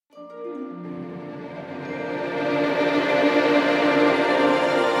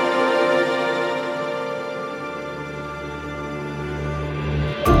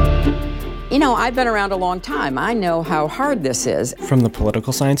know, I've been around a long time. I know how hard this is. From the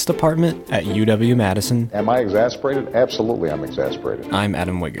political science department at UW-Madison. Am I exasperated? Absolutely, I'm exasperated. I'm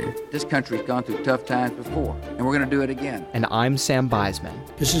Adam Wigger. This country's gone through tough times before, and we're going to do it again. And I'm Sam Beisman.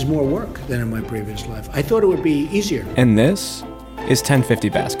 This is more work than in my previous life. I thought it would be easier. And this is 1050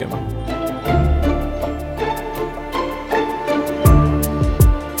 Bascom.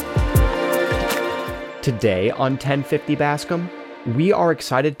 Today on 1050 Bascom, we are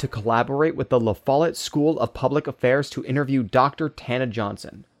excited to collaborate with the La Follette School of Public Affairs to interview Dr. Tana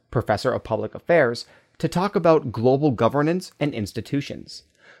Johnson, Professor of Public Affairs, to talk about global governance and institutions.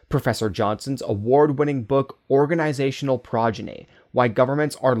 Professor Johnson's award-winning book, Organizational Progeny: Why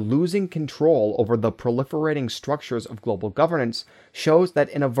Governments Are Losing Control Over the Proliferating Structures of Global Governance, shows that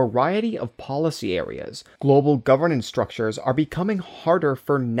in a variety of policy areas, global governance structures are becoming harder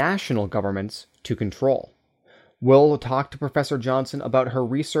for national governments to control. We'll talk to Professor Johnson about her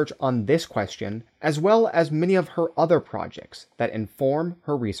research on this question, as well as many of her other projects that inform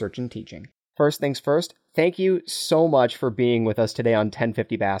her research and teaching. First things first, thank you so much for being with us today on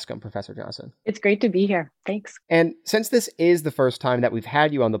 1050 Bascom, Professor Johnson. It's great to be here. Thanks. And since this is the first time that we've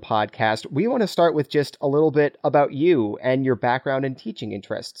had you on the podcast, we want to start with just a little bit about you and your background and teaching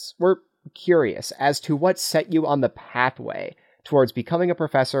interests. We're curious as to what set you on the pathway towards becoming a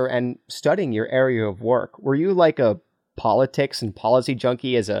professor and studying your area of work. Were you like a politics and policy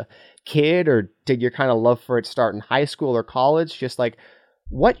junkie as a kid, or did your kind of love for it start in high school or college? Just like,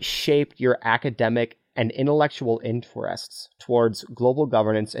 what shaped your academic and intellectual interests towards global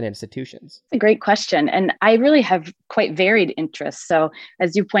governance and institutions? A great question. And I really have quite varied interests. So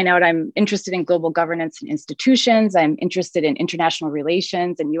as you point out, I'm interested in global governance and institutions. I'm interested in international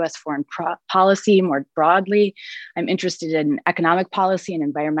relations and U.S. foreign policy more broadly. I'm interested in economic policy and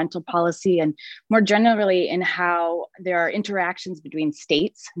environmental policy, and more generally in how there are interactions between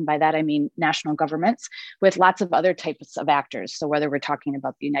states, and by that I mean national governments, with lots of other types of actors. So whether we're talking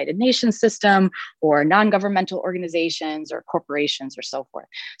about the United Nations system or non-governmental organizations or corporations or so forth.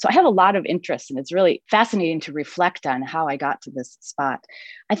 So I have a lot of interest, and it's really fascinating to reflect on how I got to this spot.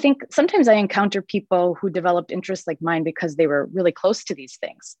 I think sometimes I encounter people who developed interests like mine because they were really close to these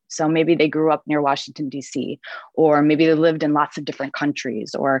things. So maybe they grew up near Washington, D.C., or maybe they lived in lots of different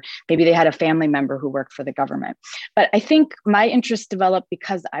countries, or maybe they had a family member who worked for the government. But I think my interest developed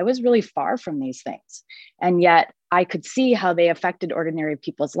because I was really far from these things. And yet I could see how they affected ordinary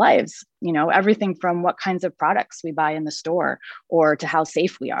people's lives, you know, everything from what kinds of products we buy in the store or to how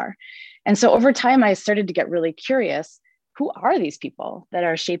safe we are. And so over time, I started to get really curious. Who are these people that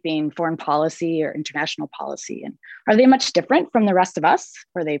are shaping foreign policy or international policy? And are they much different from the rest of us?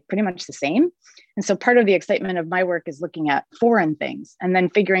 Or are they pretty much the same? And so part of the excitement of my work is looking at foreign things and then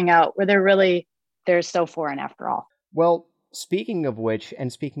figuring out where they're so foreign after all. Well, speaking of which,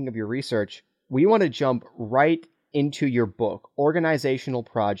 and speaking of your research, we want to jump right into your book, Organizational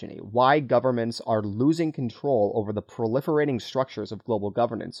Progeny: Why Governments Are Losing Control Over the Proliferating Structures of Global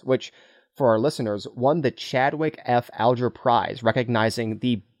Governance, which, for our listeners, won the Chadwick F. Alger Prize, recognizing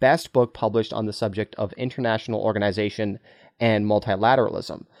the best book published on the subject of international organization and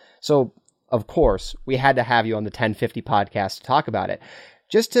multilateralism. So, of course, we had to have you on the 1050 podcast to talk about it.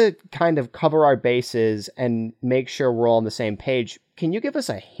 Just to kind of cover our bases and make sure we're all on the same page, can you give us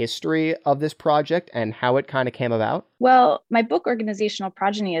a history of this project and how it kind of came about? Well, my book, Organizational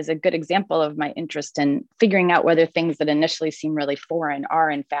Progeny, is a good example of my interest in figuring out whether things that initially seem really foreign are,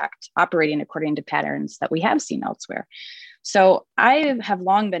 in fact, operating according to patterns that we have seen elsewhere. So I have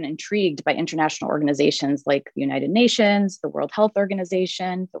long been intrigued by international organizations like the United Nations, the World Health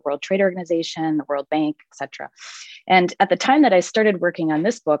Organization, the World Trade Organization, the World Bank, etc. And at the time that I started working on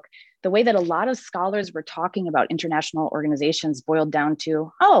this book, the way that a lot of scholars were talking about international organizations boiled down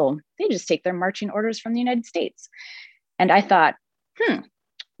to, oh, they just take their marching orders from the United States. And I thought,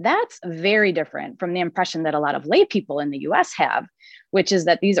 that's very different from the impression that a lot of lay people in the US have, which is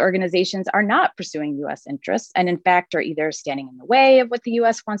that these organizations are not pursuing US interests and in fact are either standing in the way of what the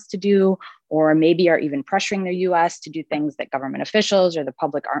US wants to do, or maybe are even pressuring the US to do things that government officials or the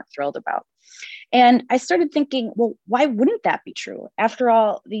public aren't thrilled about. And I started thinking, well, why wouldn't that be true? After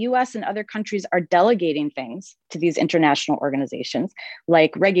all, the US and other countries are delegating things to these international organizations,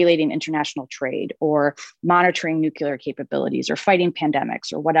 like regulating international trade or monitoring nuclear capabilities or fighting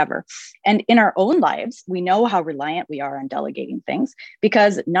pandemics or whatever. And in our own lives, we know how reliant we are on delegating things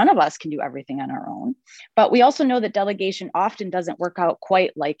because none of us can do everything on our own. But we also know that delegation often doesn't work out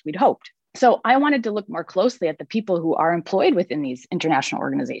quite like we'd hoped. So I wanted to look more closely at the people who are employed within these international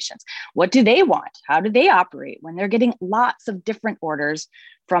organizations. What do they want? How do they operate when they're getting lots of different orders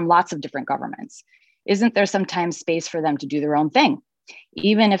from lots of different governments? Isn't there sometimes space for them to do their own thing?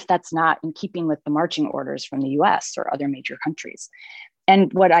 even if that's not in keeping with the marching orders from the US or other major countries.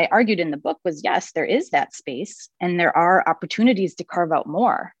 And what I argued in the book was, yes, there is that space and there are opportunities to carve out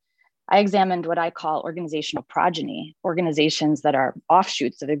more. I examined what I call organizational progeny, organizations that are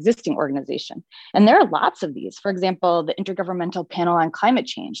offshoots of existing organization. And there are lots of these. For example, the Intergovernmental Panel on Climate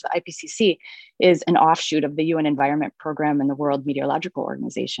Change, the IPCC, is an offshoot of the UN Environment Program and the World Meteorological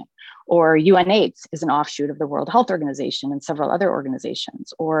Organization. Or UNAIDS is an offshoot of the World Health Organization and several other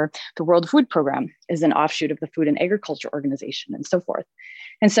organizations. Or the World Food Program is an offshoot of the Food and Agriculture Organization, and so forth.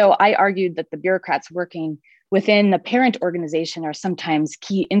 And so I argued that the bureaucrats working within the parent organization are sometimes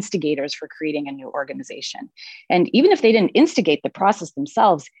key instigators for creating a new organization. And even if they didn't instigate the process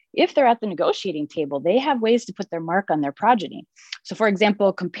themselves, if they're at the negotiating table, they have ways to put their mark on their progeny. So for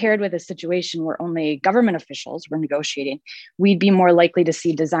example, compared with a situation where only government officials were negotiating, we'd be more likely to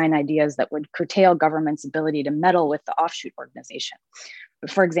see design ideas that would curtail government's ability to meddle with the offshoot organization.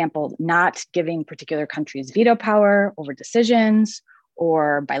 For example, not giving particular countries veto power over decisions,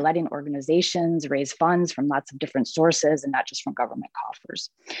 or by letting organizations raise funds from lots of different sources and not just from government coffers.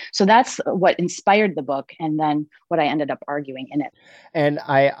 So that's what inspired the book and then what I ended up arguing in it. And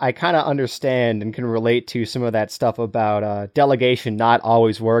I kind of understand and can relate to some of that stuff about delegation not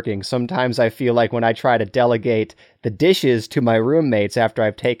always working. Sometimes I feel like when I try to delegate the dishes to my roommates after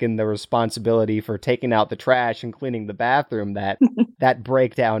I've taken the responsibility for taking out the trash and cleaning the bathroom, that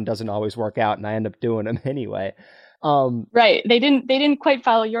breakdown doesn't always work out and I end up doing them anyway. Right. They didn't quite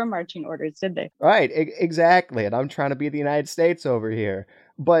follow your marching orders, did they? Right. Exactly. And I'm trying to be the United States over here.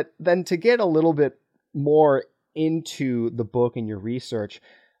 But then to get a little bit more into the book and your research,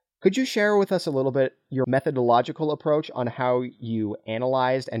 could you share with us a little bit your methodological approach on how you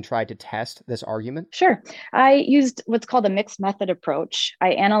analyzed and tried to test this argument? Sure. I used what's called a mixed method approach. I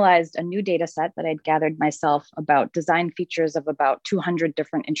analyzed a new data set that I'd gathered myself about design features of about 200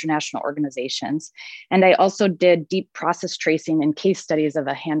 different international organizations. And I also did deep process tracing and case studies of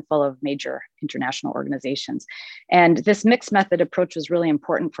a handful of major international organizations. And this mixed method approach was really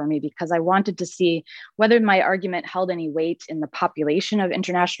important for me because I wanted to see whether my argument held any weight in the population of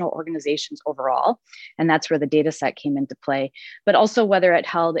international organizations overall. And that's where the data set came into play, but also whether it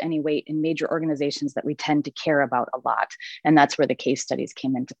held any weight in major organizations that we tend to care about a lot. And that's where the case studies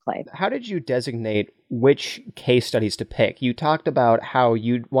came into play. How did you designate which case studies to pick? You talked about how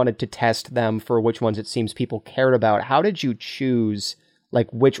you wanted to test them for which ones it seems people cared about. How did you choose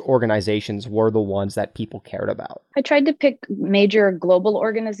which organizations were the ones that people cared about? I tried to pick major global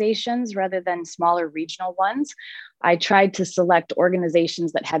organizations rather than smaller regional ones. I tried to select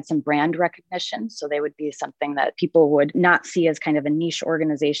organizations that had some brand recognition. So they would be something that people would not see as kind of a niche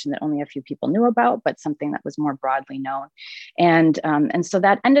organization that only a few people knew about, but something that was more broadly known. And so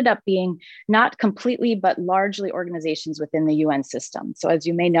that ended up being not completely, but largely organizations within the UN system. So as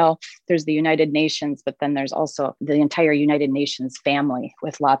you may know, there's the United Nations, but then there's also the entire United Nations family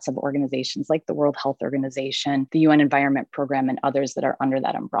with lots of organizations like the World Health Organization, the UN Environment Program, and others that are under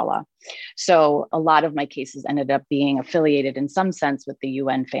that umbrella. So a lot of my cases ended up being affiliated in some sense with the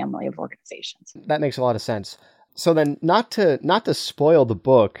UN family of organizations. That makes a lot of sense. So then not to spoil the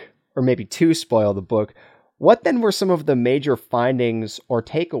book, or maybe to spoil the book, what then were some of the major findings or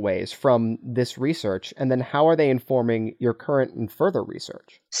takeaways from this research? And then how are they informing your current and further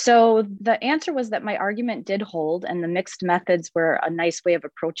research? So the answer was that my argument did hold, and the mixed methods were a nice way of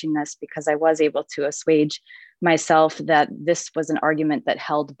approaching this because I was able to assuage myself that this was an argument that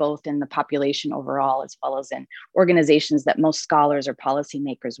held both in the population overall as well as in organizations that most scholars or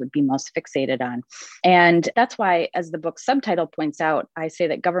policymakers would be most fixated on. And that's why, as the book's subtitle points out, I say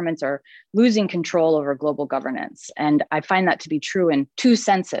that governments are losing control over global governance. And I find that to be true in two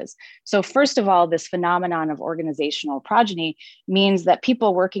senses. So first of all, this phenomenon of organizational progeny means that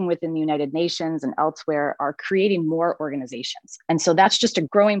people working within the United Nations and elsewhere are creating more organizations. And so that's just a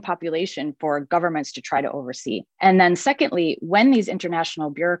growing population for governments to try to oversee. And then secondly, when these international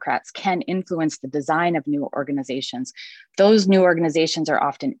bureaucrats can influence the design of new organizations, those new organizations are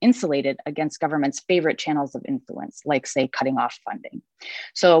often insulated against government's favorite channels of influence, like say cutting off funding.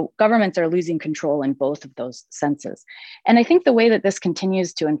 So governments are losing control in both of those senses. And I think the way that this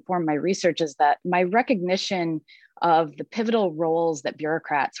continues to inform my research is that my recognition of the pivotal roles that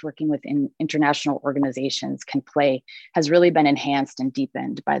bureaucrats working within international organizations can play has really been enhanced and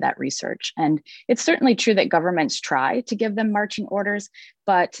deepened by that research. And it's certainly true that governments try to give them marching orders,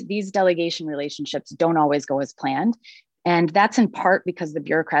 but these delegation relationships don't always go as planned. And that's in part because the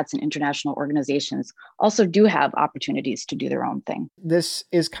bureaucrats in international organizations also do have opportunities to do their own thing. This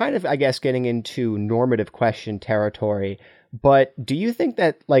is kind of, I guess, getting into normative question territory, but do you think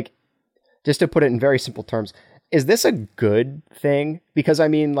that, just to put it in very simple terms, Is this a good thing? Because I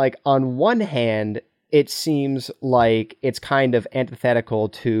mean, like, on one hand, it seems like it's kind of antithetical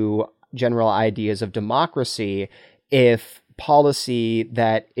to general ideas of democracy if policy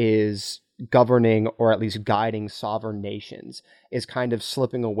that is governing or at least guiding sovereign nations is kind of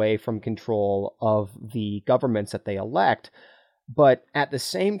slipping away from control of the governments that they elect. But at the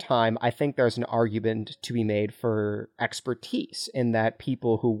same time, I think there's an argument to be made for expertise in that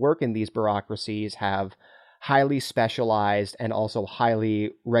people who work in these bureaucracies have highly specialized and also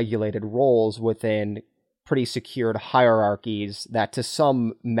highly regulated roles within pretty secured hierarchies that to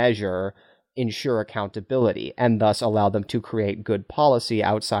some measure ensure accountability and thus allow them to create good policy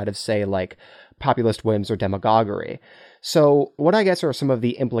outside of, say, like populist whims or demagoguery. So what I guess are some of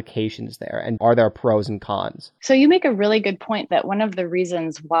the implications there, and are there pros and cons? So you make a really good point that one of the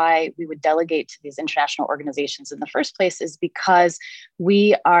reasons why we would delegate to these international organizations in the first place is because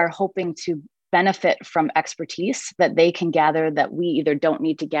we are hoping to benefit from expertise that they can gather that we either don't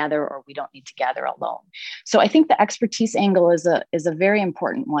need to gather or we don't need to gather alone. So I think the expertise angle is a very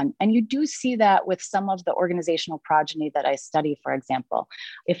important one. And you do see that with some of the organizational progeny that I study, for example.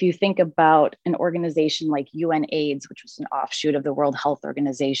 If you think about an organization like UNAIDS, which was an offshoot of the World Health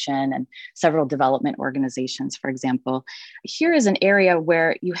Organization and several development organizations, for example, here is an area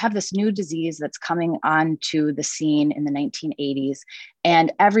where you have this new disease that's coming onto the scene in the 1980s.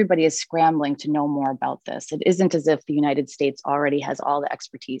 And everybody is scrambling to know more about this. It isn't as if the United States already has all the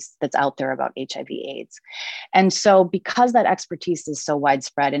expertise that's out there about HIV/AIDS. And so because that expertise is so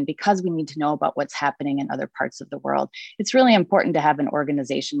widespread and because we need to know about what's happening in other parts of the world, it's really important to have an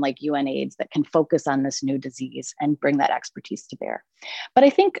organization like UNAIDS that can focus on this new disease and bring that expertise to bear. But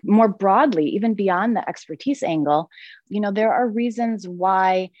I think more broadly, even beyond the expertise angle, there are reasons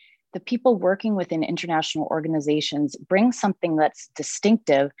why the people working within international organizations bring something that's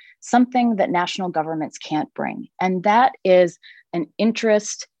distinctive, something that national governments can't bring. And that is an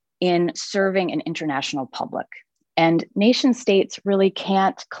interest in serving an international public. And nation states really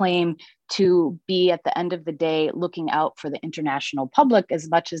can't claim to be, at the end of the day, looking out for the international public as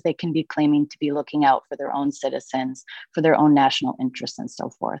much as they can be claiming to be looking out for their own citizens, for their own national interests, and so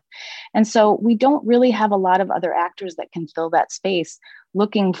forth. And so we don't really have a lot of other actors that can fill that space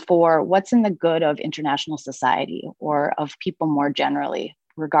looking for what's in the good of international society or of people more generally,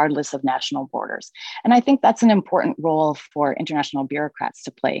 regardless of national borders. And I think that's an important role for international bureaucrats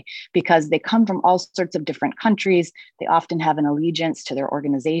to play because they come from all sorts of different countries. They often have an allegiance to their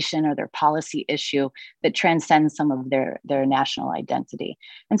organization or their policy issue that transcends some of their national identity.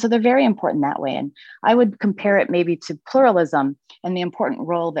 And so they're very important that way. And I would compare it maybe to pluralism and the important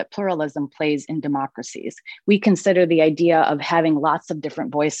role that pluralism plays in democracies. We consider the idea of having lots of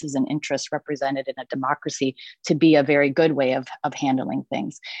different voices and interests represented in a democracy to be a very good way of handling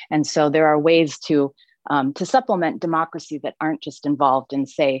things. And so there are ways to supplement democracy that aren't just involved in,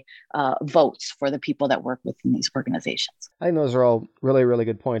 say, votes for the people that work within these organizations. I think those are all really, really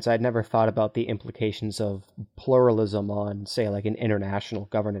good points. I'd never thought about the implications of pluralism on, say, like an international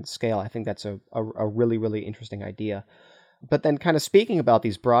governance scale. I think that's a really, really interesting idea. But then kind of speaking about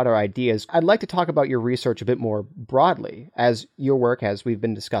these broader ideas, I'd like to talk about your research a bit more broadly, as your work, as we've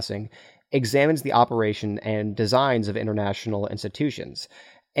been discussing, examines the operation and designs of international institutions.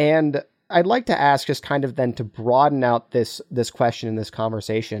 And I'd like to ask, just kind of then to broaden out this question in this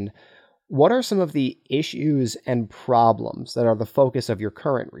conversation, what are some of the issues and problems that are the focus of your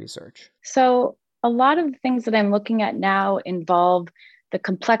current research? So a lot of the things that I'm looking at now involve the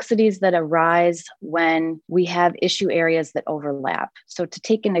complexities that arise when we have issue areas that overlap. So to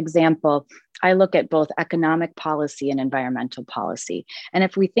take an example, I look at both economic policy and environmental policy. And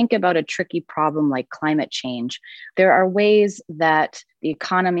if we think about a tricky problem like climate change, there are ways that the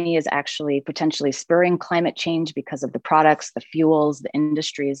economy is actually potentially spurring climate change because of the products, the fuels, the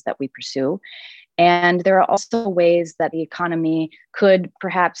industries that we pursue. And there are also ways that the economy could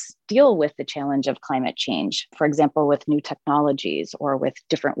perhaps deal with the challenge of climate change, for example, with new technologies or with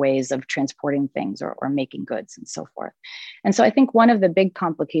different ways of transporting things or making goods and so forth. And so I think one of the big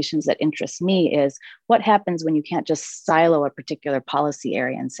complications that interests me is what happens when you can't just silo a particular policy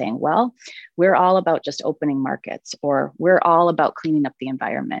area and saying, well, we're all about just opening markets or we're all about cleaning up the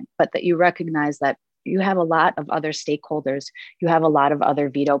environment, but that you recognize that you have a lot of other stakeholders, you have a lot of other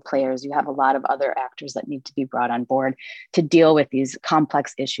veto players, you have a lot of other actors that need to be brought on board to deal with these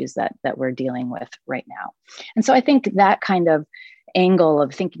complex issues that we're dealing with right now. And so I think that kind of angle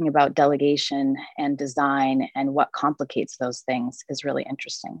of thinking about delegation and design and what complicates those things is really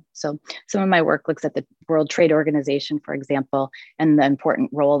interesting. So some of my work looks at the World Trade Organization, for example, and the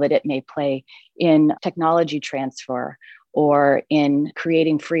important role that it may play in technology transfer or in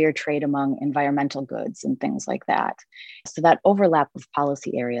creating freer trade among environmental goods and things like that. So that overlap of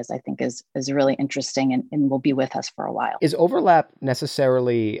policy areas, I think, is really interesting and will be with us for a while. Is overlap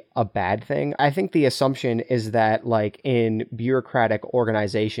necessarily a bad thing? I think the assumption is that, like, in bureaucratic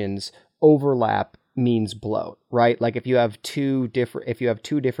organizations, overlap means bloat, right? Like if you have two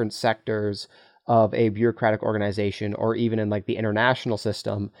different sectors of a bureaucratic organization, or even in like the international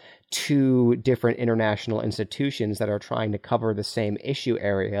system, two different international institutions that are trying to cover the same issue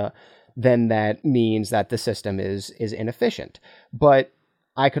area, then that means that the system is inefficient. But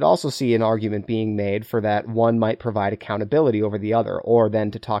I could also see an argument being made for that one might provide accountability over the other, or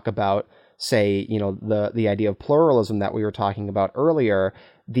then to talk about, say, the idea of pluralism that we were talking about earlier.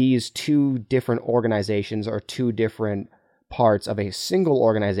 These two different organizations are two different parts of a single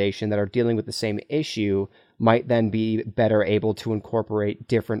organization that are dealing with the same issue might then be better able to incorporate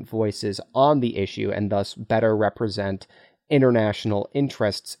different voices on the issue and thus better represent international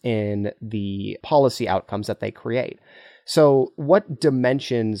interests in the policy outcomes that they create. So what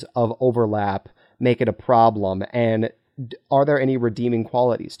dimensions of overlap make it a problem, and are there any redeeming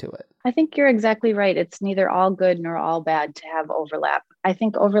qualities to it? I think you're exactly right. It's neither all good nor all bad to have overlap. I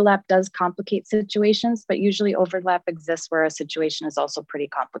think overlap does complicate situations, but usually overlap exists where a situation is also pretty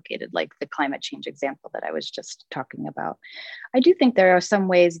complicated, like the climate change example that I was just talking about. I do think there are some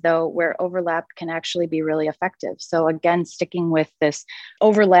ways, though, where overlap can actually be really effective. So again, sticking with this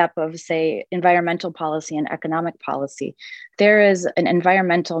overlap of, say, environmental policy and economic policy, there is an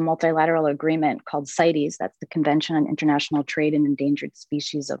environmental multilateral agreement called CITES, that's the Convention on International Trade in Endangered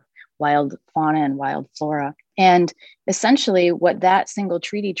Species of Wild Fauna and Wild Flora. And essentially what that single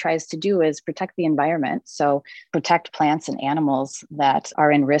treaty tries to do is protect the environment. So protect plants and animals that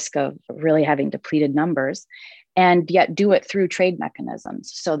are in risk of really having depleted numbers, and yet do it through trade mechanisms.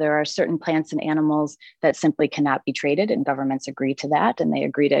 So there are certain plants and animals that simply cannot be traded, and governments agree to that, and they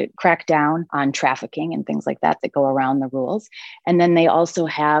agree to crack down on trafficking and things like that go around the rules. And then they also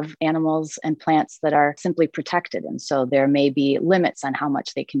have animals and plants that are simply protected, and so there may be limits on how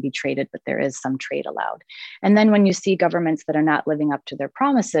much they can be traded, but there is some trade allowed. And then when you see governments that are not living up to their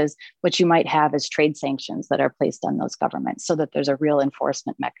promises, what you might have is trade sanctions that are placed on those governments, so that there's a real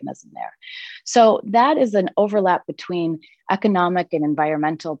enforcement mechanism there. So that is an overlap between economic and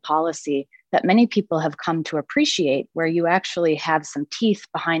environmental policy that many people have come to appreciate, where you actually have some teeth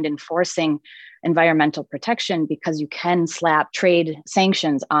behind enforcing environmental protection because you can slap trade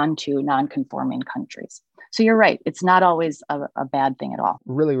sanctions onto non-conforming countries. So you're right, it's not always a bad thing at all.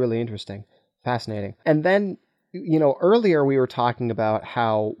 Really, really interesting. Fascinating. And then, earlier we were talking about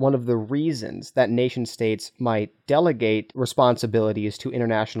how one of the reasons that nation states might delegate responsibilities to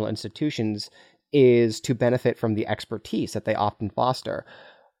international institutions is to benefit from the expertise that they often foster.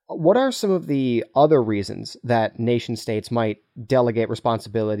 What are some of the other reasons that nation states might delegate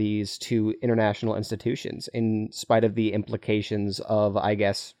responsibilities to international institutions, in spite of the implications of, I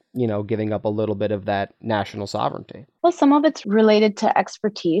guess, giving up a little bit of that national sovereignty? Well, some of it's related to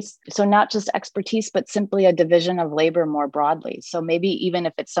expertise. So not just expertise, but simply a division of labor more broadly. So maybe even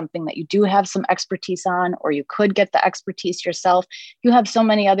if it's something that you do have some expertise on, or you could get the expertise yourself, you have so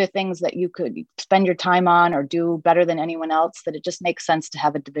many other things that you could spend your time on or do better than anyone else, that it just makes sense to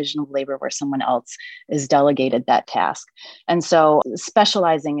have a division of labor where someone else is delegated that task. And so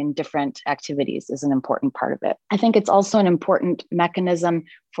specializing in different activities is an important part of it. I think it's also an important mechanism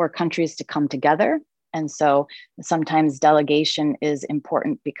for countries to come together. And so sometimes delegation is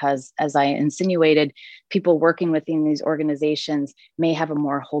important because, as I insinuated, people working within these organizations may have a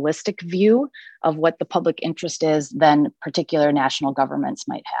more holistic view of what the public interest is than particular national governments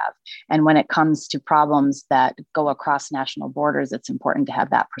might have. And when it comes to problems that go across national borders, it's important to have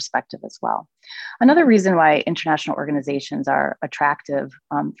that perspective as well. Another reason why international organizations are attractive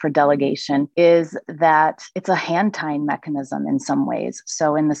for delegation is that it's a hand-tying mechanism in some ways.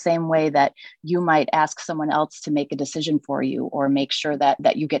 So in the same way that you might ask someone else to make a decision for you, or make sure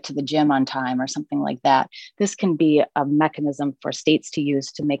that you get to the gym on time or something like that, this can be a mechanism for states to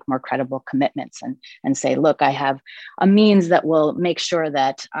use to make more credible commitments and say, look, I have a means that will make sure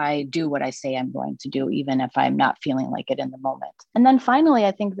that I do what I say I'm going to do, even if I'm not feeling like it in the moment. And then finally,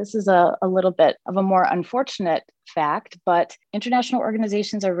 I think this is a little bit of a more unfortunate fact, but international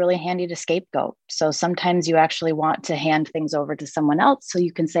organizations are really handy to scapegoat. So sometimes you actually want to hand things over to someone else so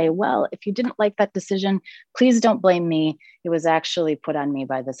you can say, well, if you didn't like that decision, please don't blame me. It was actually put on me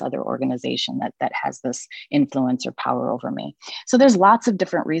by this other organization that has this influence or power over me. So there's lots of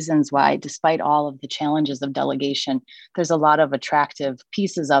different reasons why, despite all of the challenges of delegation, there's a lot of attractive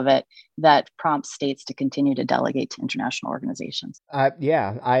pieces of it that prompt states to continue to delegate to international organizations.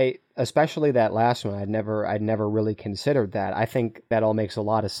 I especially that last one. I'd never really considered that. I think that all makes a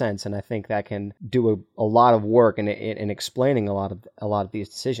lot of sense, and I think that can do a lot of work in explaining a lot of these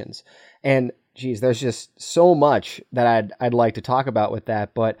decisions. And geez, there's just so much that I'd like to talk about with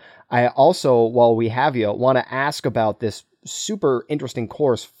that. But I also, while we have you, want to ask about this super interesting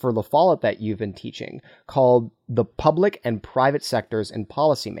course for La Follette that you've been teaching called The Public and Private Sectors in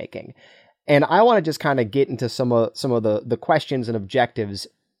Policymaking. And I want to just kind of get into some of the questions and objectives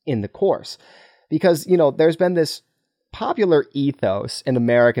in the course, because, there's been this popular ethos in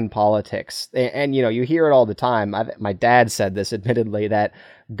American politics, and you hear it all the time. My dad said this, admittedly, that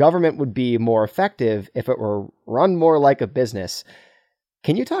government would be more effective if it were run more like a business.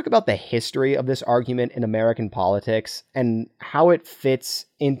 Can you talk about the history of this argument in American politics and how it fits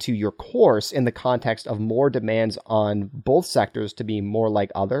into your course in the context of more demands on both sectors to be more like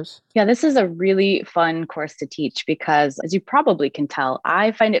others? Yeah, this is a really fun course to teach because, as you probably can tell,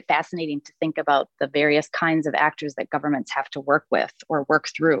 I find it fascinating to think about the various kinds of actors that governments have to work with or work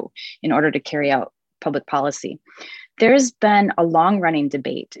through in order to carry out public policy. There's been a long-running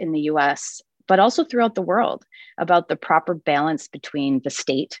debate in the US, but also throughout the world, about the proper balance between the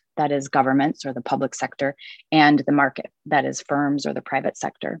state, that is governments or the public sector, and the market, that is firms or the private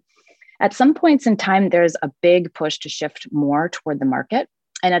sector. At some points in time, there's a big push to shift more toward the market.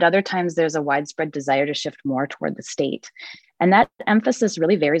 And at other times, there's a widespread desire to shift more toward the state. And that emphasis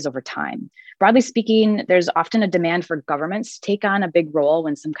really varies over time. Broadly speaking, there's often a demand for governments to take on a big role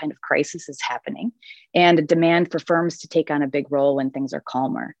when some kind of crisis is happening, and a demand for firms to take on a big role when things are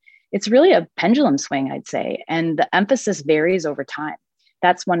calmer. It's really a pendulum swing, I'd say, and the emphasis varies over time.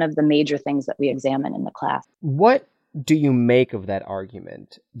 That's one of the major things that we examine in the class. What do you make of that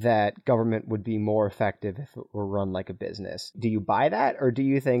argument that government would be more effective if it were run like a business? Do you buy that, or do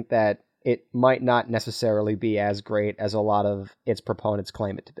you think that it might not necessarily be as great as a lot of its proponents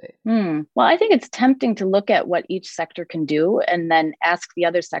claim it to be? Well, I think it's tempting to look at what each sector can do and then ask the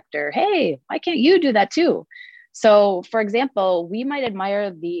other sector, hey, why can't you do that too? So, for example, we might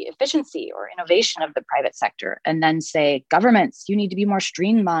admire the efficiency or innovation of the private sector and then say, governments, you need to be more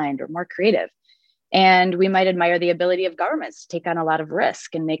streamlined or more creative. And we might admire the ability of governments to take on a lot of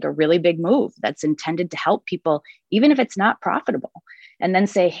risk and make a really big move that's intended to help people, even if it's not profitable. And then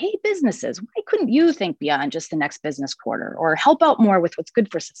say, hey, businesses, why couldn't you think beyond just the next business quarter or help out more with what's good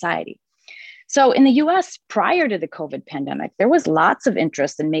for society? So in the US, prior to the COVID pandemic, there was lots of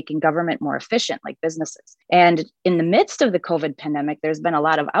interest in making government more efficient, like businesses. And in the midst of the COVID pandemic, there's been a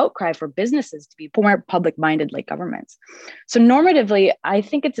lot of outcry for businesses to be more public-minded like governments. So normatively, I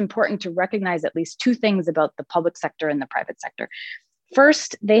think it's important to recognize at least two things about the public sector and the private sector.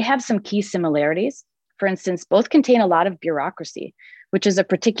 First, they have some key similarities. For instance, both contain a lot of bureaucracy, which is a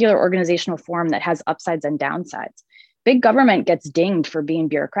particular organizational form that has upsides and downsides. Big government gets dinged for being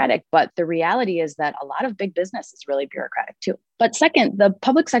bureaucratic, but the reality is that a lot of big business is really bureaucratic too. But second, the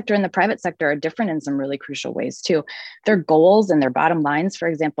public sector and the private sector are different in some really crucial ways too. Their goals and their bottom lines, for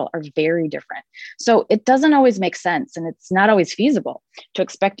example, are very different. So it doesn't always make sense, and it's not always feasible to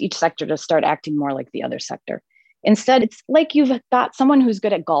expect each sector to start acting more like the other sector. Instead, it's like you've got someone who's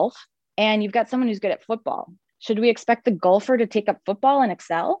good at golf and you've got someone who's good at football. Should we expect the golfer to take up football and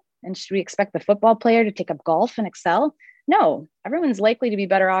excel? And should we expect the football player to take up golf and excel? No, everyone's likely to be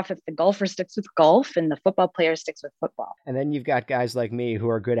better off if the golfer sticks with golf and the football player sticks with football. And then you've got guys like me who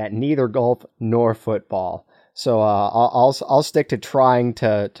are good at neither golf nor football. So I'll stick to trying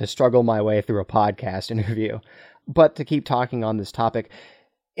to struggle my way through a podcast interview. But to keep talking on this topic,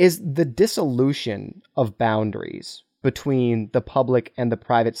 is the dissolution of boundaries between the public and the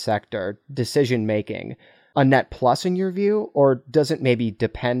private sector decision making a net plus in your view, or does it maybe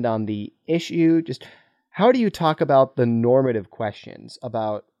depend on the issue? Just how do you talk about the normative questions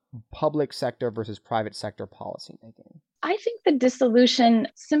about public sector versus private sector policymaking? I think the dissolution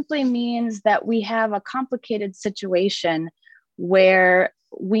simply means that we have a complicated situation where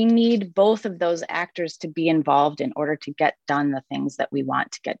we need both of those actors to be involved in order to get done the things that we want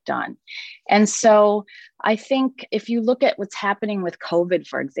to get done. And so I think if you look at what's happening with COVID,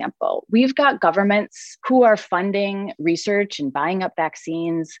 for example, we've got governments who are funding research and buying up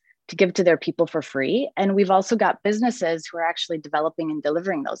vaccines to give to their people for free. And we've also got businesses who are actually developing and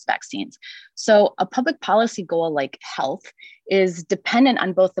delivering those vaccines. So a public policy goal like health is dependent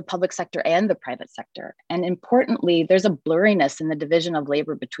on both the public sector and the private sector. And importantly, there's a blurriness in the division of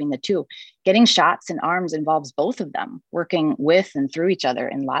labor between the two. Getting shots in arms involves both of them working with and through each other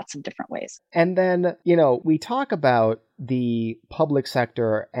in lots of different ways. And then, we talk about the public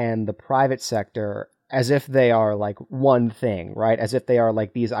sector and the private sector as if they are like one thing, right? As if they are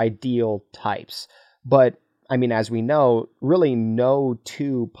like these ideal types. But I mean, as we know, really no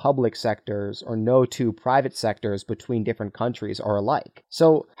two public sectors or no two private sectors between different countries are alike.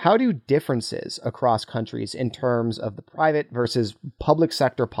 So how do differences across countries in terms of the private versus public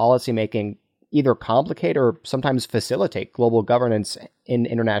sector policymaking either complicate or sometimes facilitate global governance in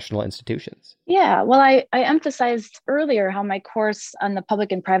international institutions? Yeah, well, I emphasized earlier how my course on the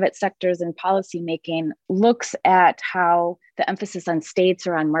public and private sectors and policymaking looks at how the emphasis on states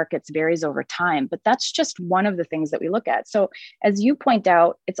or on markets varies over time, but that's just one of the things that we look at. So as you point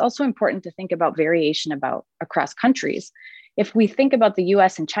out, it's also important to think about variation across countries. If we think about the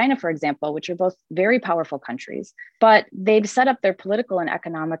US and China, for example, which are both very powerful countries, but they've set up their political and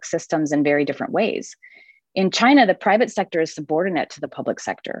economic systems in very different ways. In China, the private sector is subordinate to the public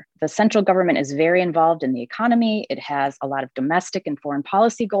sector. The central government is very involved in the economy. It has a lot of domestic and foreign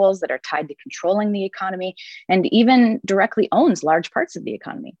policy goals that are tied to controlling the economy and even directly owns large parts of the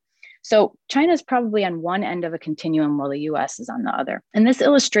economy. So China is probably on one end of a continuum while the US is on the other. And this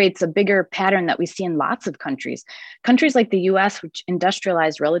illustrates a bigger pattern that we see in lots of countries. Countries like the US, which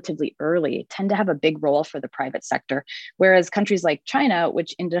industrialized relatively early, tend to have a big role for the private sector, whereas countries like China,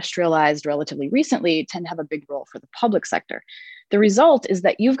 which industrialized relatively recently, tend to have a big role for the public sector. The result is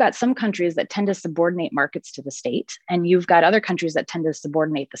that you've got some countries that tend to subordinate markets to the state, and you've got other countries that tend to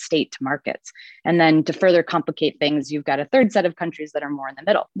subordinate the state to markets. And then to further complicate things, you've got a third set of countries that are more in the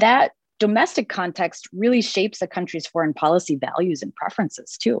middle. That domestic context really shapes a country's foreign policy values and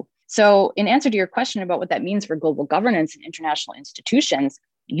preferences too. So in answer to your question about what that means for global governance and international institutions,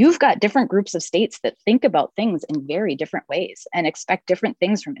 you've got different groups of states that think about things in very different ways and expect different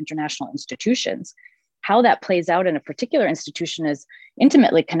things from international institutions. How that plays out in a particular institution is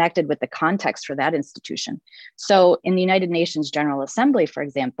intimately connected with the context for that institution. So in the United Nations General Assembly, for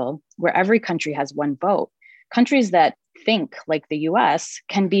example, where every country has one vote, countries that think like the US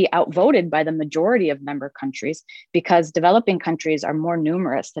can be outvoted by the majority of member countries because developing countries are more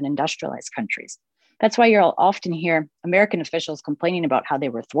numerous than industrialized countries. That's why you'll often hear American officials complaining about how they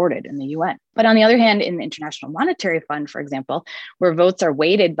were thwarted in the UN. But on the other hand, in the International Monetary Fund, for example, where votes are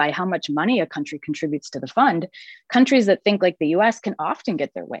weighted by how much money a country contributes to the fund, countries that think like the US can often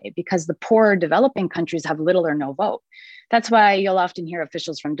get their way because the poorer developing countries have little or no vote. That's why you'll often hear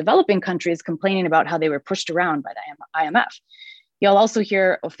officials from developing countries complaining about how they were pushed around by the IMF. You'll also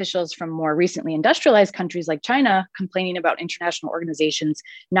hear officials from more recently industrialized countries like China complaining about international organizations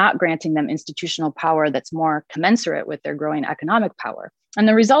not granting them institutional power that's more commensurate with their growing economic power. And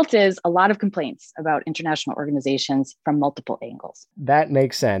the result is a lot of complaints about international organizations from multiple angles. That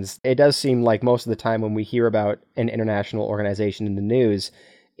makes sense. It does seem like most of the time when we hear about an international organization in the news,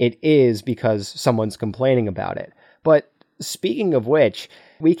 it is because someone's complaining about it. But speaking of which,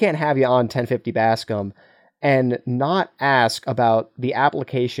 we can't have you on 1050 Bascom and not ask about the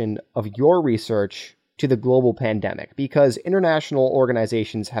application of your research to the global pandemic, because international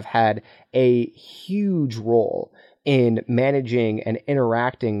organizations have had a huge role in managing and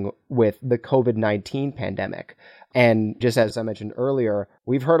interacting with the COVID-19 pandemic. And just as I mentioned earlier,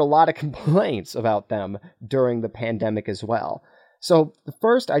 we've heard a lot of complaints about them during the pandemic as well. So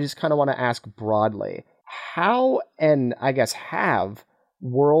first, I just kind of want to ask broadly, how and I guess have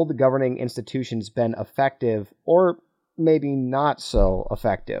world governing institutions been effective or maybe not so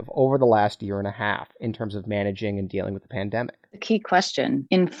effective over the last year and a half in terms of managing and dealing with the pandemic? The key question.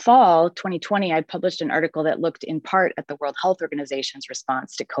 In fall 2020, I published an article that looked in part at the World Health Organization's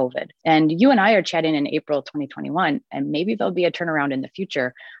response to COVID. And you and I are chatting in April 2021, and maybe there'll be a turnaround in the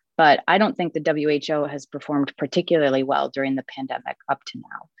future. But I don't think the WHO has performed particularly well during the pandemic up to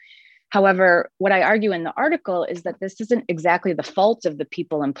now. However, what I argue in the article is that this isn't exactly the fault of the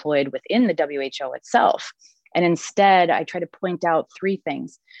people employed within the WHO itself. And instead, I try to point out three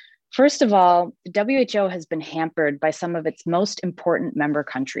things. First of all, the WHO has been hampered by some of its most important member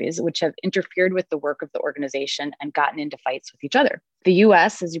countries, which have interfered with the work of the organization and gotten into fights with each other. The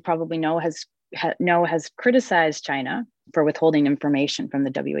US, as you probably know, has criticized China for withholding information from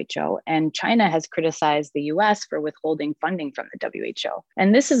the WHO, and China has criticized the US for withholding funding from the WHO.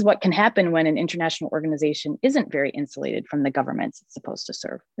 And this is what can happen when an international organization isn't very insulated from the governments it's supposed to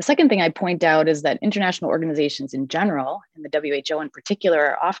serve. The second thing I point out is that international organizations in general, and the WHO in particular,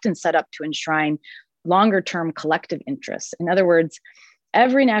 are often set up to enshrine longer-term collective interests. In other words,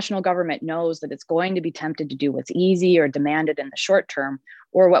 every national government knows that it's going to be tempted to do what's easy or demanded in the short term,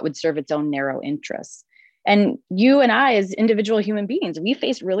 or what would serve its own narrow interests. And you and I, as individual human beings, we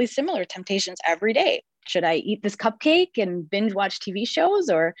face really similar temptations every day. Should I eat this cupcake and binge watch TV shows,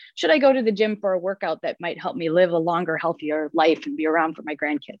 or should I go to the gym for a workout that might help me live a longer, healthier life and be around for my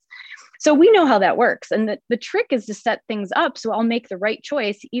grandkids? So we know how that works. And the trick is to set things up so I'll make the right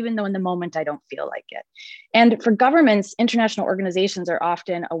choice, even though in the moment I don't feel like it. And for governments, international organizations are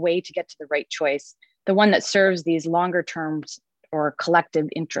often a way to get to the right choice, the one that serves these longer terms or collective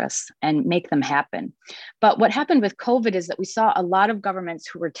interests and make them happen. But what happened with COVID is that we saw a lot of governments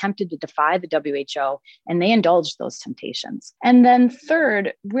who were tempted to defy the WHO, and they indulged those temptations. And then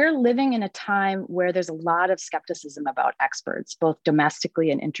third, we're living in a time where there's a lot of skepticism about experts, both domestically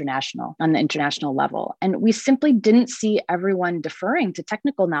and on the international level. And we simply didn't see everyone deferring to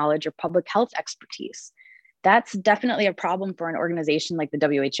technical knowledge or public health expertise. That's definitely a problem for an organization like the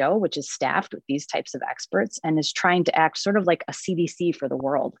WHO, which is staffed with these types of experts and is trying to act sort of like a CDC for the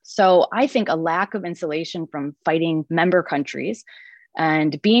world. So I think a lack of insulation from fighting member countries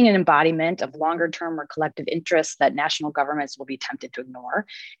and being an embodiment of longer term or collective interests that national governments will be tempted to ignore,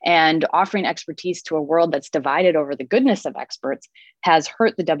 and offering expertise to a world that's divided over the goodness of experts has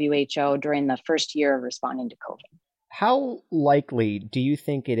hurt the WHO during the first year of responding to COVID. How likely do you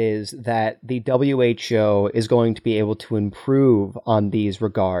think it is that the WHO is going to be able to improve on these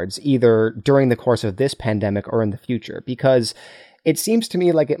regards, either during the course of this pandemic or in the future? Because it seems to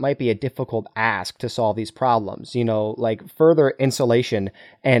me like it might be a difficult ask to solve these problems. You know, like further insulation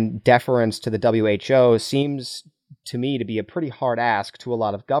and deference to the WHO seems to me to be a pretty hard ask to a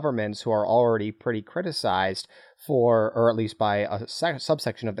lot of governments who are already pretty criticized for, or at least by a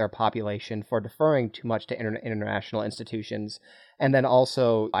subsection of their population, for deferring too much to international institutions. And then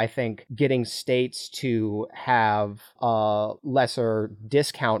also, I think getting states to have a lesser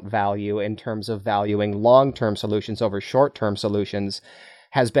discount value in terms of valuing long-term solutions over short-term solutions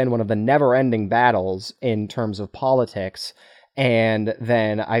has been one of the never-ending battles in terms of politics. And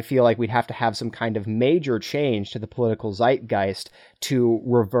then I feel like we'd have to have some kind of major change to the political zeitgeist to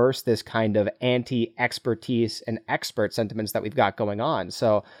reverse this kind of anti-expertise and expert sentiments that we've got going on.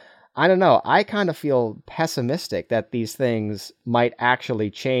 So I don't know. I kind of feel pessimistic that these things might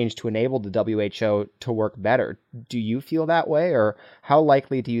actually change to enable the WHO to work better. Do you feel that way, or how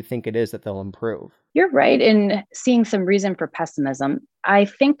likely do you think it is that they'll improve? You're right in seeing some reason for pessimism. I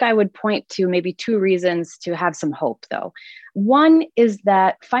think I would point to maybe two reasons to have some hope, though. One is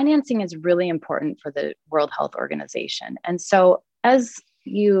that financing is really important for the World Health Organization. And so, as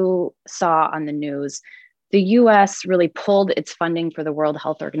you saw on the news, the US really pulled its funding for the World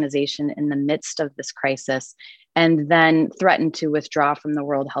Health Organization in the midst of this crisis, and then threatened to withdraw from the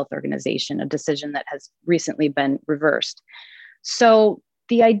World Health Organization, a decision that has recently been reversed. So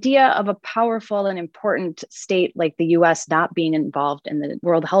the idea of a powerful and important state like the US not being involved in the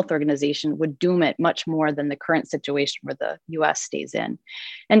World Health Organization would doom it much more than the current situation where the US stays in.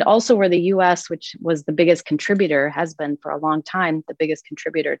 And also where the US, which was the biggest contributor, has been for a long time, the biggest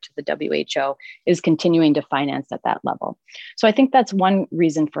contributor to the WHO, is continuing to finance at that level. So I think that's one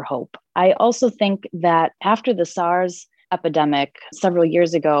reason for hope. I also think that after the SARS epidemic several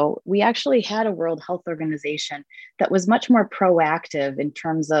years ago, we actually had a World Health Organization that was much more proactive in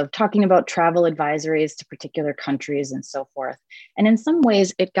terms of talking about travel advisories to particular countries and so forth. And in some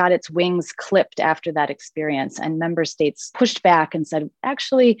ways, it got its wings clipped after that experience, and member states pushed back and said,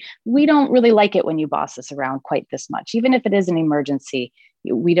 actually, we don't really like it when you boss us around quite this much. Even if it is an emergency,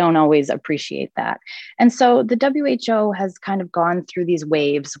 we don't always appreciate that. And so the WHO has kind of gone through these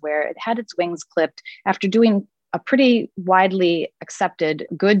waves where it had its wings clipped after doing a pretty widely accepted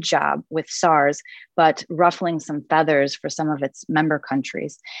good job with SARS, but ruffling some feathers for some of its member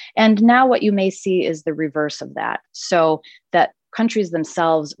countries. And now what you may see is the reverse of that. So that countries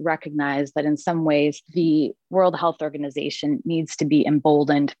themselves recognize that in some ways the World Health Organization needs to be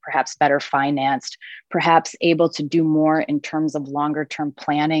emboldened, perhaps better financed, perhaps able to do more in terms of longer term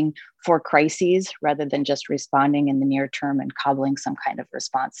planning for crises rather than just responding in the near term and cobbling some kind of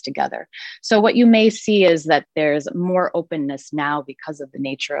response together. So what you may see is that there's more openness now because of the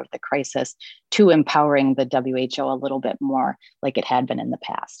nature of the crisis to empowering the WHO a little bit more like it had been in the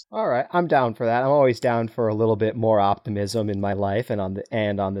past. All right, I'm down for that. I'm always down for a little bit more optimism in my life and on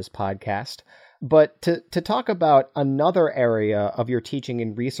this podcast. But to talk about another area of your teaching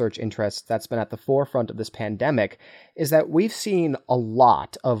and research interests that's been at the forefront of this pandemic is that we've seen a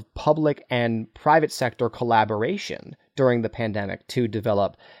lot of public and private sector collaboration during the pandemic to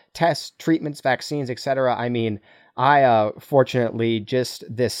develop tests, treatments, vaccines, etc. I mean, I fortunately just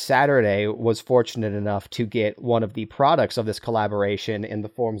this Saturday was fortunate enough to get one of the products of this collaboration in the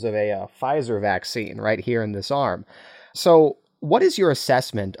forms of a Pfizer vaccine right here in this arm. So what is your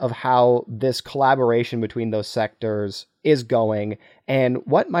assessment of how this collaboration between those sectors is going, and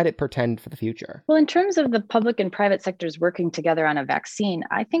what might it portend for the future? Well, in terms of the public and private sectors working together on a vaccine,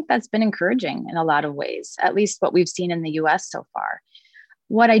 I think that's been encouraging in a lot of ways, at least what we've seen in the US so far.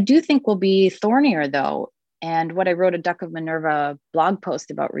 What I do think will be thornier, though, and what I wrote a Duck of Minerva blog post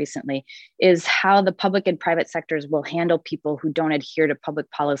about recently, is how the public and private sectors will handle people who don't adhere to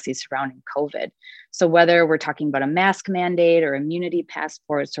public policy surrounding COVID. So whether we're talking about a mask mandate or immunity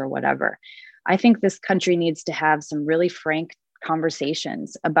passports or whatever, I think this country needs to have some really frank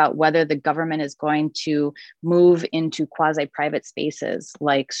conversations about whether the government is going to move into quasi-private spaces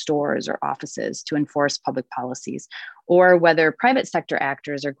like stores or offices to enforce public policies, or whether private sector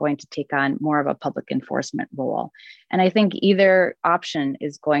actors are going to take on more of a public enforcement role. And I think either option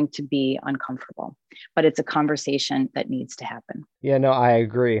is going to be uncomfortable, but it's a conversation that needs to happen. Yeah, no, I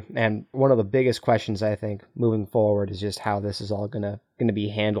agree. And one of the biggest questions, I think, moving forward is just how this is all going to be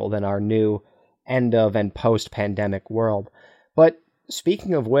handled in our new end of and post-pandemic world. But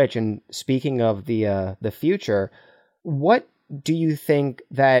speaking of which, and speaking of the future, what do you think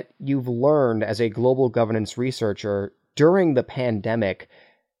that you've learned as a global governance researcher during the pandemic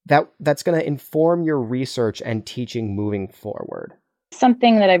that's going to inform your research and teaching moving forward?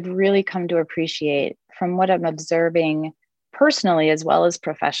 Something that I've really come to appreciate from what I'm observing personally as well as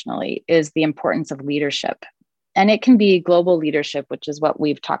professionally is the importance of leadership. And it can be global leadership, which is what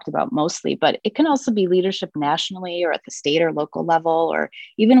we've talked about mostly, but it can also be leadership nationally or at the state or local level, or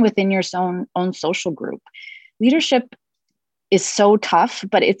even within your own social group. Leadership is so tough,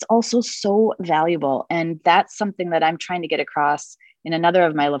 but it's also so valuable. And that's something that I'm trying to get across in another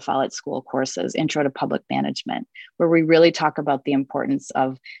of my La Follette School courses, Intro to Public Management, where we really talk about the importance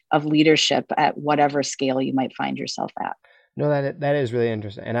of leadership at whatever scale you might find yourself at. No, that is really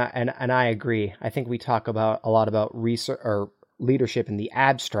interesting, and I agree. I think we talk a lot about research or leadership in the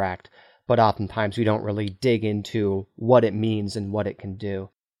abstract, but oftentimes we don't really dig into what it means and what it can do.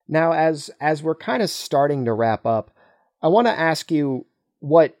 Now, as we're kind of starting to wrap up, I want to ask you,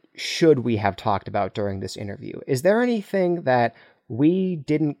 what should we have talked about during this interview? Is there anything that we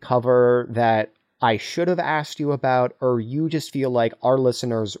didn't cover that I should have asked you about, or you just feel like our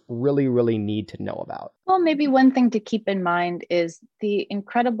listeners really, really need to know about? Well, maybe one thing to keep in mind is the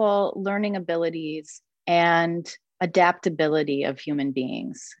incredible learning abilities and adaptability of human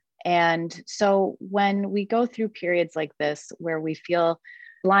beings. And so when we go through periods like this, where we feel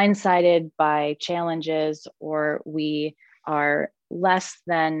blindsided by challenges, or we are less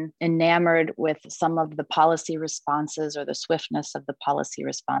than enamored with some of the policy responses or the swiftness of the policy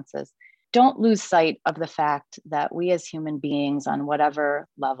responses, don't lose sight of the fact that we as human beings on whatever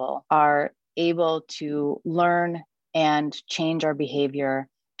level are able to learn and change our behavior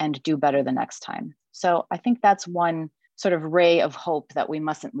and do better the next time. So I think that's one sort of ray of hope that we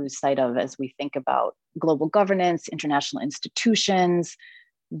mustn't lose sight of as we think about global governance, international institutions,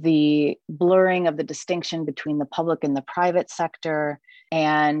 the blurring of the distinction between the public and the private sector,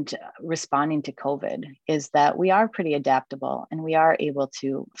 and responding to COVID, is that we are pretty adaptable and we are able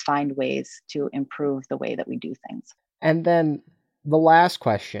to find ways to improve the way that we do things. And then the last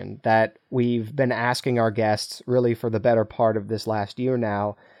question that we've been asking our guests really for the better part of this last year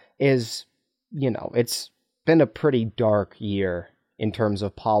now is, it's been a pretty dark year in terms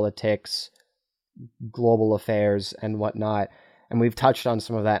of politics, global affairs, and whatnot. And we've touched on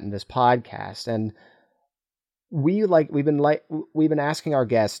some of that in this podcast. And we've been asking our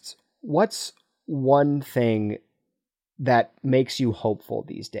guests, what's one thing that makes you hopeful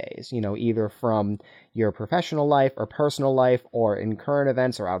these days? Either from your professional life or personal life, or in current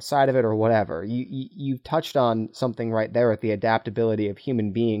events or outside of it, or whatever. You've touched on something right there with the adaptability of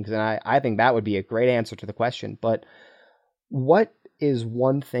human beings. And I think that would be a great answer to the question. But what is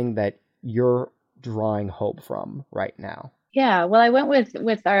one thing that you're drawing hope from right now? Yeah, well, I went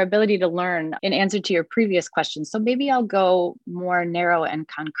with our ability to learn in answer to your previous question. So maybe I'll go more narrow and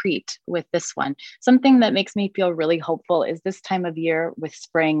concrete with this one. Something that makes me feel really hopeful is this time of year with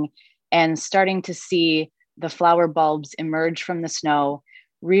spring and starting to see the flower bulbs emerge from the snow,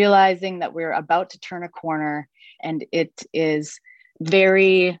 realizing that we're about to turn a corner. And it is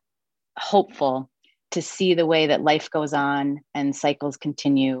very hopeful to see the way that life goes on and cycles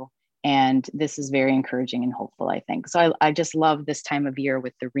continue. And this is very encouraging and hopeful, I think. So I just love this time of year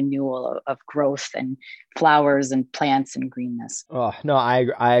with the renewal of growth and flowers and plants and greenness. Oh, no,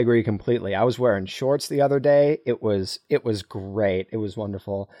 I agree completely. I was wearing shorts the other day. It was great. It was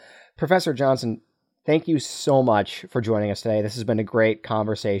wonderful. Professor Johnson, thank you so much for joining us today. This has been a great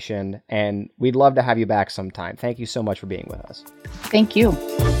conversation, and we'd love to have you back sometime. Thank you so much for being with us. Thank you.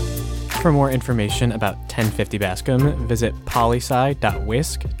 For more information about 1050 Bascom, visit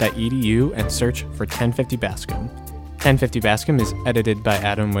polysci.wisc.edu and search for 1050 Bascom. 1050 Bascom is edited by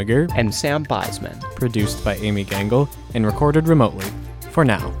Adam Wigger and Sam Beisman. Produced by Amy Gangle and recorded remotely. For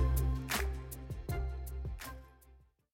now.